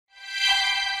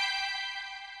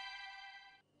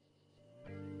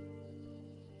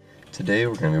Today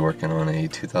we're going to be working on a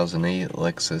 2008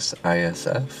 Lexus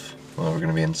ISF. We're going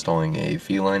to be installing a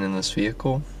V-line in this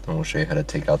vehicle, and we'll show you how to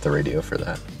take out the radio for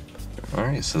that.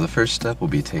 Alright, so the first step will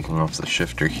be taking off the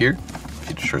shifter here. If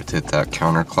you just rotate that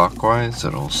counterclockwise,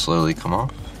 it'll slowly come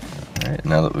off. Alright,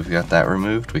 now that we've got that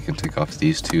removed, we can take off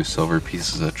these two silver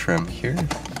pieces of trim here.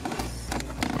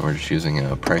 We're just using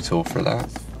a pry tool for that.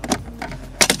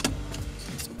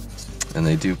 And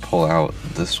they do pull out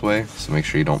this way, so make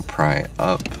sure you don't pry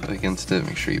up against it,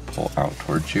 make sure you pull out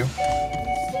towards you.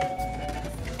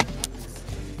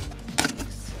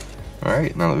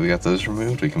 Alright, now that we got those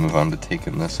removed, we can move on to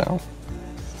taking this out.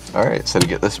 Alright, so to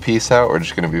get this piece out, we're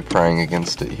just going to be prying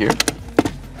against it here.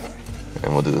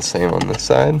 And we'll do the same on this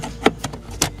side.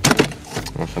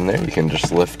 And from there, you can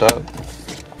just lift up.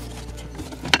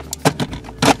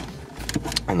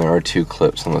 And there are two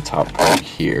clips on the top part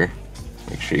here.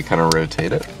 Make sure you kind of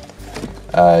rotate it.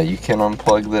 You can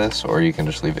unplug this, or you can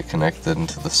just leave it connected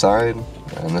into the side.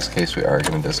 In this case, we are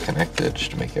going to disconnect it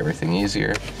just to make everything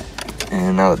easier.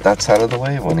 And now that that's out of the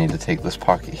way, we'll need to take this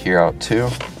pocket here out too.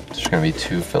 There's going to be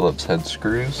two Phillips head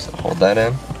screws to hold that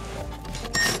in.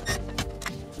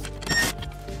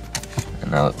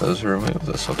 And now that those are removed,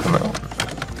 this will come out.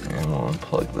 And we'll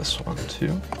unplug this one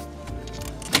too.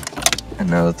 And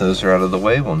now that those are out of the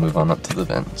way, we'll move on up to the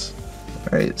vents.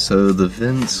 Alright, so the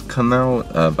vents come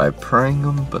out by prying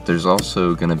them, but there's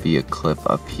also going to be a clip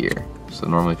up here. So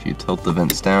normally if you tilt the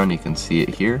vents down, you can see it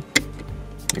here.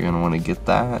 You're going to want to get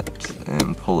that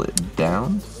and pull it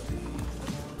down.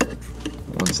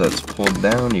 Once that's pulled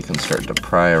down, you can start to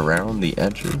pry around the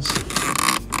edges.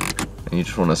 And you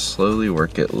just want to slowly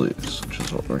work it loose, which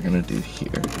is what we're going to do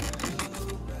here.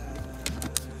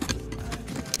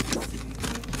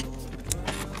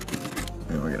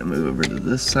 And we're going to move over to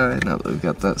this side now that we've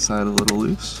got that side a little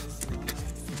loose.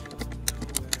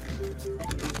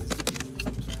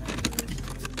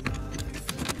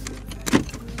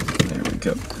 There we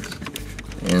go.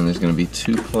 And there's going to be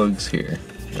two plugs here.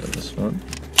 Got this one.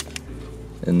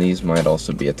 And these might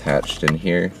also be attached in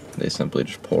here. They simply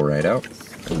just pull right out.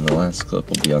 And the last clip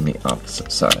will be on the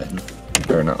opposite side.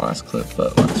 Or not last clip,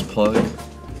 but last plug. You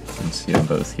can see them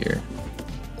both here.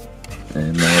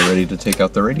 And now we're ready to take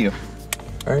out the radio.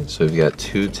 Alright, so we've got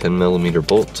two 10mm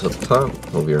bolts at the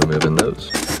top. We'll be removing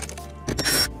those.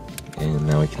 And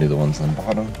now we can do the ones on the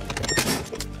bottom.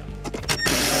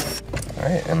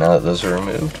 Alright, and now that those are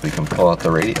removed, we can pull out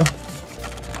the radio.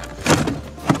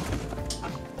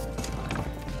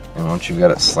 And once you've got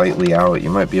it slightly out,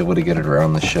 you might be able to get it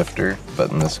around the shifter,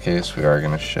 but in this case, we are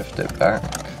going to shift it back.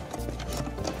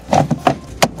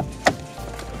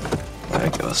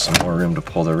 That gives us some more room to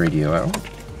pull the radio out.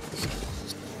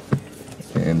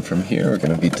 And from here, we're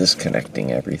going to be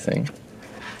disconnecting everything.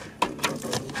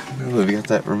 Now that we've got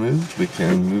that removed, we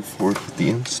can move forward with the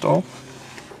install.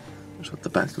 Here's what the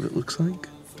back of it looks like.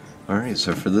 Alright,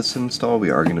 so for this install,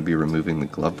 we are going to be removing the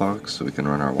glove box so we can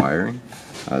run our wiring.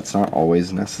 It's not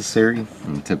always necessary,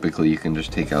 and typically you can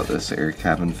just take out this air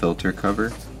cabin filter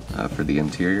cover for the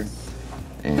interior,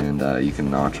 and you can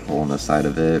notch a hole in the side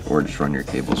of it or just run your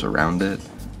cables around it.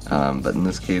 But in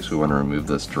this case, we want to remove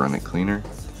this to run it cleaner.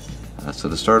 So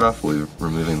to start off, we'll be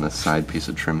removing this side piece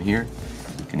of trim here.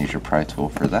 You can use your pry tool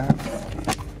for that.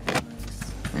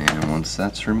 And once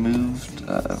that's removed,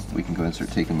 we can go and start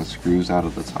taking the screws out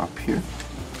of the top here.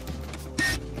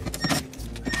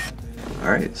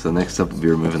 Alright, so next up we'll be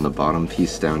removing the bottom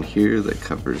piece down here that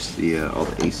covers the all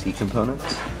the AC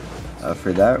components.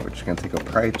 For that, we're just going to take a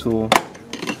pry tool,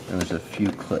 and there's a few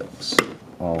clips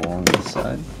all along the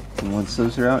side. And once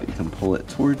those are out, you can pull it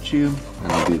towards you,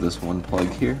 and I'll do this one plug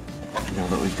here. Now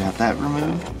that we've got that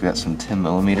removed, we've got some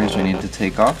 10mm we need to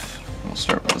take off. We'll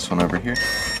start with this one over here.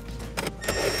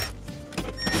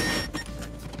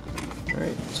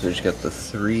 Alright, so we just got the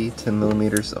three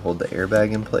 10mm that hold the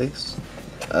airbag in place.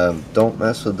 Don't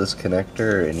mess with this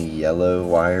connector or any yellow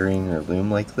wiring or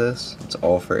loom like this. It's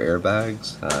all for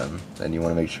airbags, and you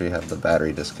want to make sure you have the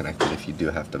battery disconnected if you do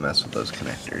have to mess with those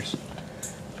connectors.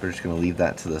 So we're just going to leave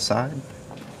that to the side,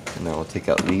 and then we'll take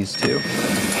out these two.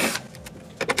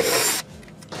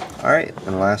 Alright,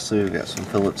 and lastly we've got some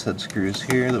Phillips head screws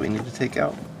here that we need to take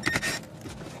out.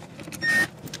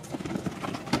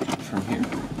 From here,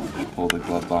 pull the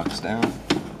glove box down.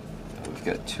 We've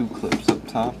got two clips up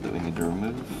top that we need to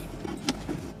remove.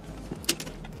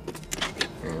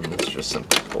 And this just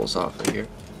simply pulls off of here.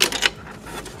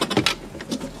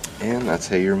 And that's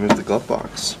how you remove the glove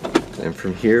box. And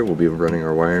from here, we'll be running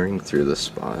our wiring through this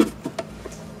spot.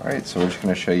 Alright, so we're just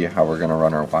going to show you how we're going to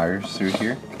run our wires through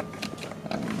here.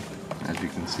 As you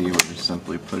can see, we're just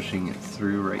simply pushing it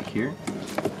through right here.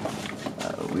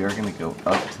 we are going to go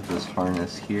up to this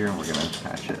harness here, and we're going to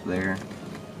attach it there.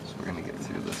 So we're going to get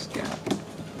through this gap.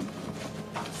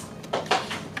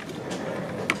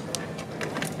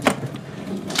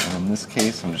 In this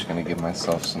case, I'm just going to give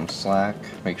myself some slack,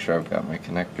 make sure I've got my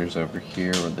connectors over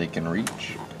here where they can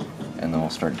reach, and then we'll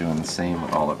start doing the same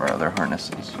with all of our other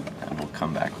harnesses, and we'll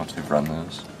come back once we've run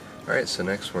those. Alright, so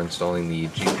next we're installing the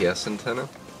GPS antenna.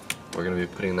 We're going to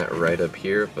be putting that right up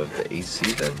here above the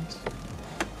AC vent,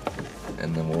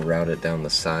 and then we'll route it down the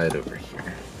side over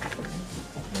here.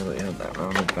 Now that we have that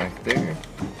mounted back there,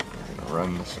 we're going to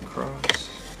run this across.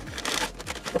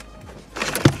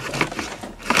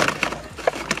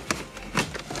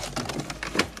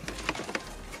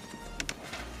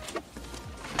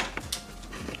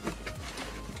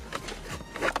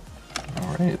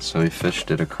 Alright, so we fished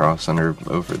it across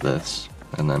over this,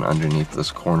 and then underneath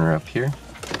this corner up here,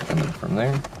 and then from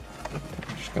there,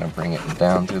 we're just going to bring it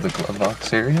down through the glove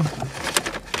box area,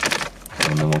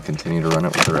 and then we'll continue to run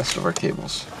it with the rest of our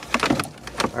cables.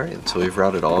 Alright, so we've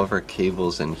routed all of our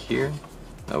cables in here.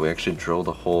 We actually drilled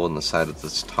a hole in the side of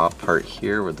this top part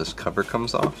here where this cover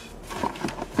comes off.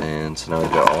 And so now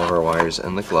we've got all of our wires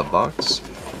in the glove box.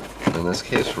 In this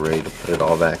case, we're ready to put it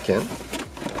all back in.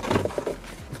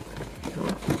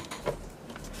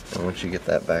 And once you get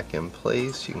that back in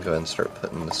place, you can go ahead and start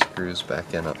putting the screws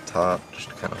back in up top, just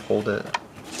to kind of hold it.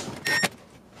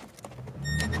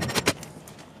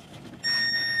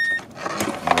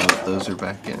 Now that those are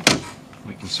back in,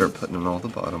 we can start putting in all the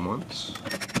bottom ones.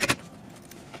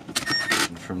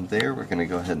 And from there, we're going to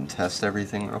go ahead and test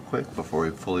everything real quick before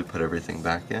we fully put everything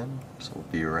back in, so we'll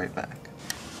be right back.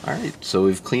 Alright, so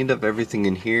we've cleaned up everything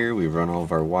in here, we've run all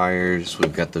of our wires,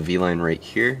 we've got the V-line right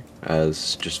here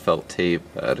as just felt tape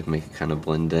to make it kind of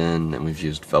blend in, and we've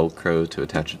used Velcro to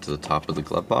attach it to the top of the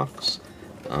glove box.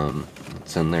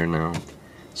 It's in there now.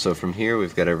 So from here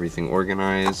we've got everything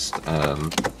organized.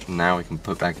 Now we can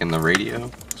put back in the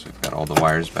radio, so we've got all the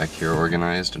wires back here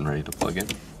organized and ready to plug in.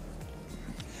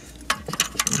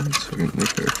 Alright, so we're going to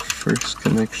make our first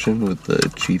connection with the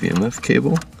GVMF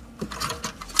cable.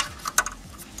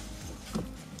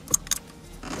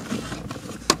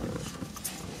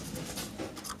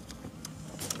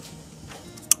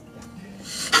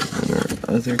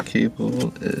 Other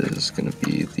cable is going to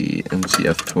be the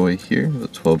MCF toy here, the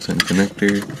 12-pin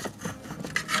connector,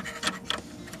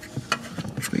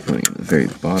 which will be going at the very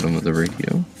bottom of the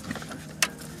radio.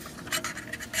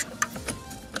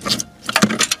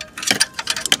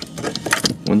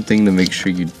 One thing to make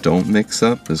sure you don't mix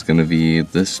up is going to be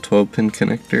this 12-pin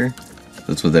connector.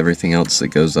 That's with everything else that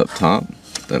goes up top.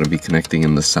 That'll be connecting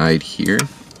in the side here.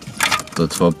 The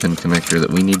 12-pin connector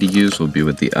that we need to use will be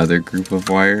with the other group of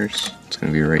wires. It's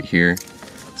going to be right here.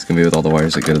 It's going to be with all the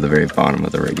wires that go to the very bottom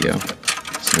of the radio.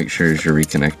 So make sure as you're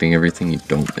reconnecting everything, you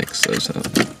don't mix those up.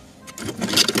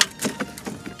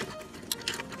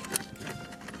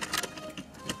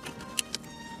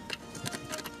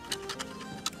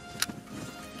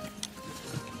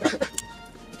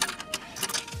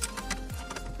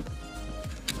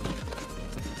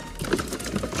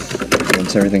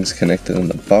 Once everything's connected on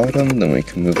the bottom, then we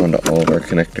can move on to all of our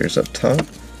connectors up top.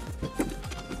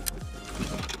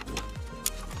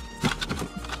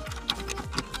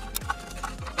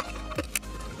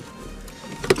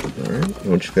 Alright,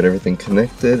 once you've got everything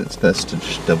connected, it's best to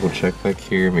just double check back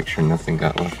here, make sure nothing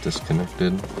got left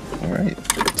disconnected. Alright,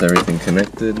 with everything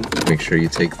connected, make sure you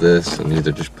take this and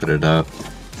either just put it up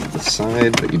to the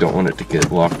side, but you don't want it to get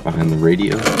locked behind the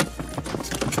radio.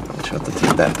 Just have to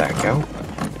take that back out.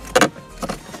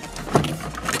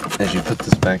 As you put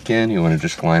this back in, you want to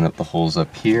just line up the holes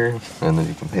up here, and then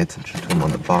you can pay attention to them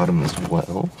on the bottom as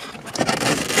well.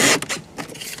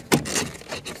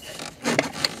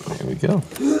 There we go.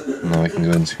 Now I can go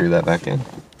ahead and screw that back in.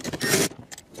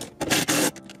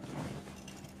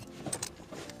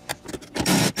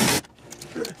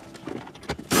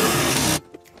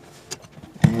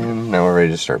 And now we're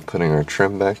ready to start putting our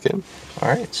trim back in.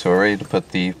 Alright, so we're ready to put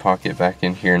the pocket back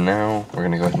in here now. We're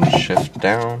going to go ahead and shift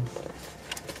down.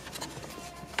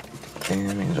 And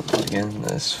we need to plug in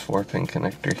this 4-pin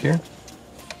connector here.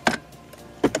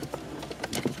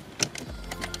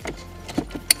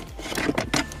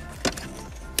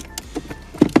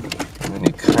 And then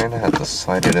you kind of have to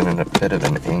slide it in at a bit of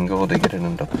an angle to get it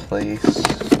into place.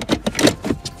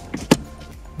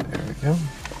 There we go.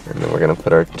 And then we're going to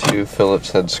put our 2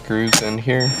 Phillips head screws in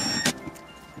here.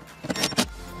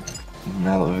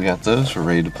 Now that we've got those, we're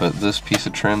ready to put this piece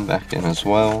of trim back in as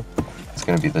well. It's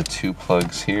going to be the 2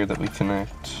 plugs here that we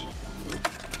connect.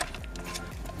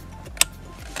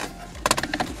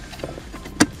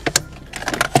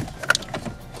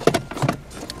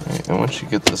 Alright, And once you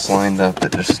get this lined up,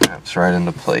 it just snaps right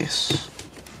into place.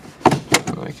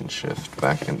 And we can shift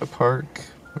back into park,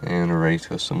 and we're ready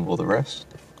to assemble the rest.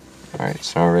 Alright,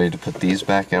 so now we're ready to put these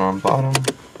back in on bottom.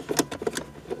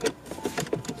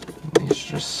 These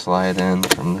just slide in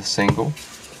from this angle.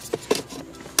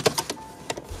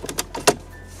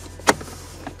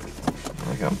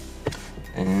 There we go.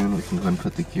 And we can go ahead and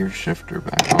put the gear shifter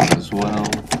back on as well.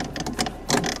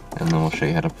 And then we'll show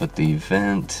you how to put the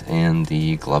vent and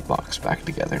the glove box back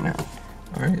together now.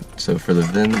 Alright, so for the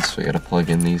vents, we gotta plug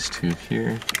in these two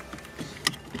here.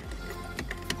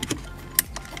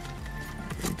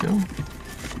 There we go.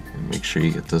 And make sure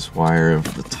you get this wire over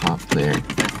the top there.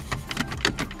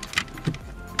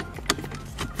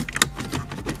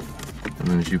 And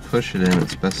then as you push it in,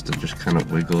 it's best to just kind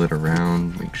of wiggle it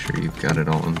around, make sure you've got it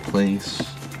all in place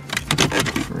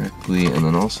correctly, and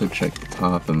then also check the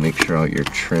top and make sure all your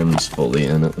trim's fully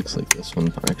in. It looks like this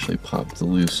one actually popped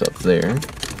loose up there,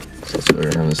 so that's where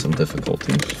we're having some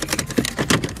difficulty.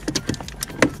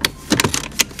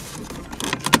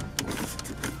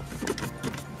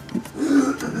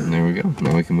 And there we go.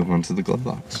 Now we can move on to the glove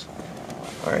box.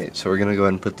 Alright, so we're going to go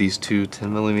ahead and put these two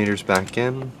 10mm back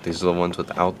in. These are the ones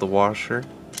without the washer.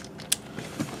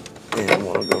 And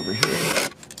one will go over here.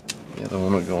 The other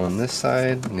one will go on this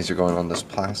side, and these are going on this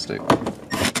plastic.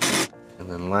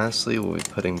 And then lastly, we'll be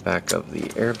putting back up the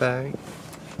airbag.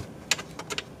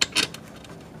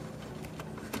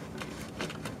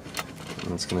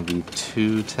 And it's going to be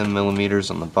two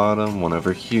 10mm on the bottom, one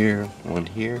over here,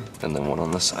 and then one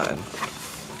on the side.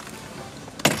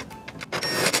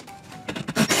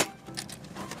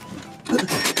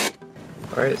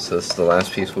 Alright, so this is the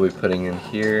last piece we'll be putting in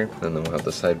here, and then we'll have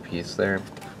the side piece there.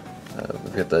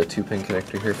 We've got the 2-pin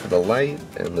connector here for the light,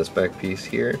 and this back piece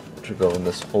here, which will go in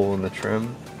this hole in the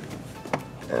trim.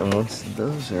 And once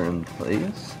those are in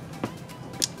place,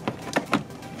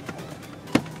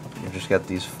 you've just got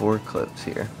these 4 clips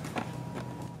here.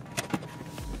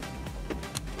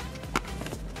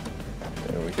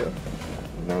 There we go.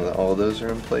 Now that all of those are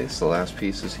in place, the last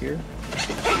piece is here.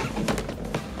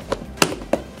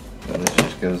 And this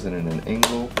just goes in at an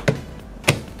angle,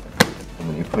 and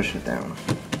then you push it down.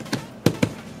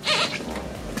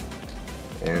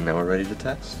 And now we're ready to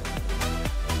test.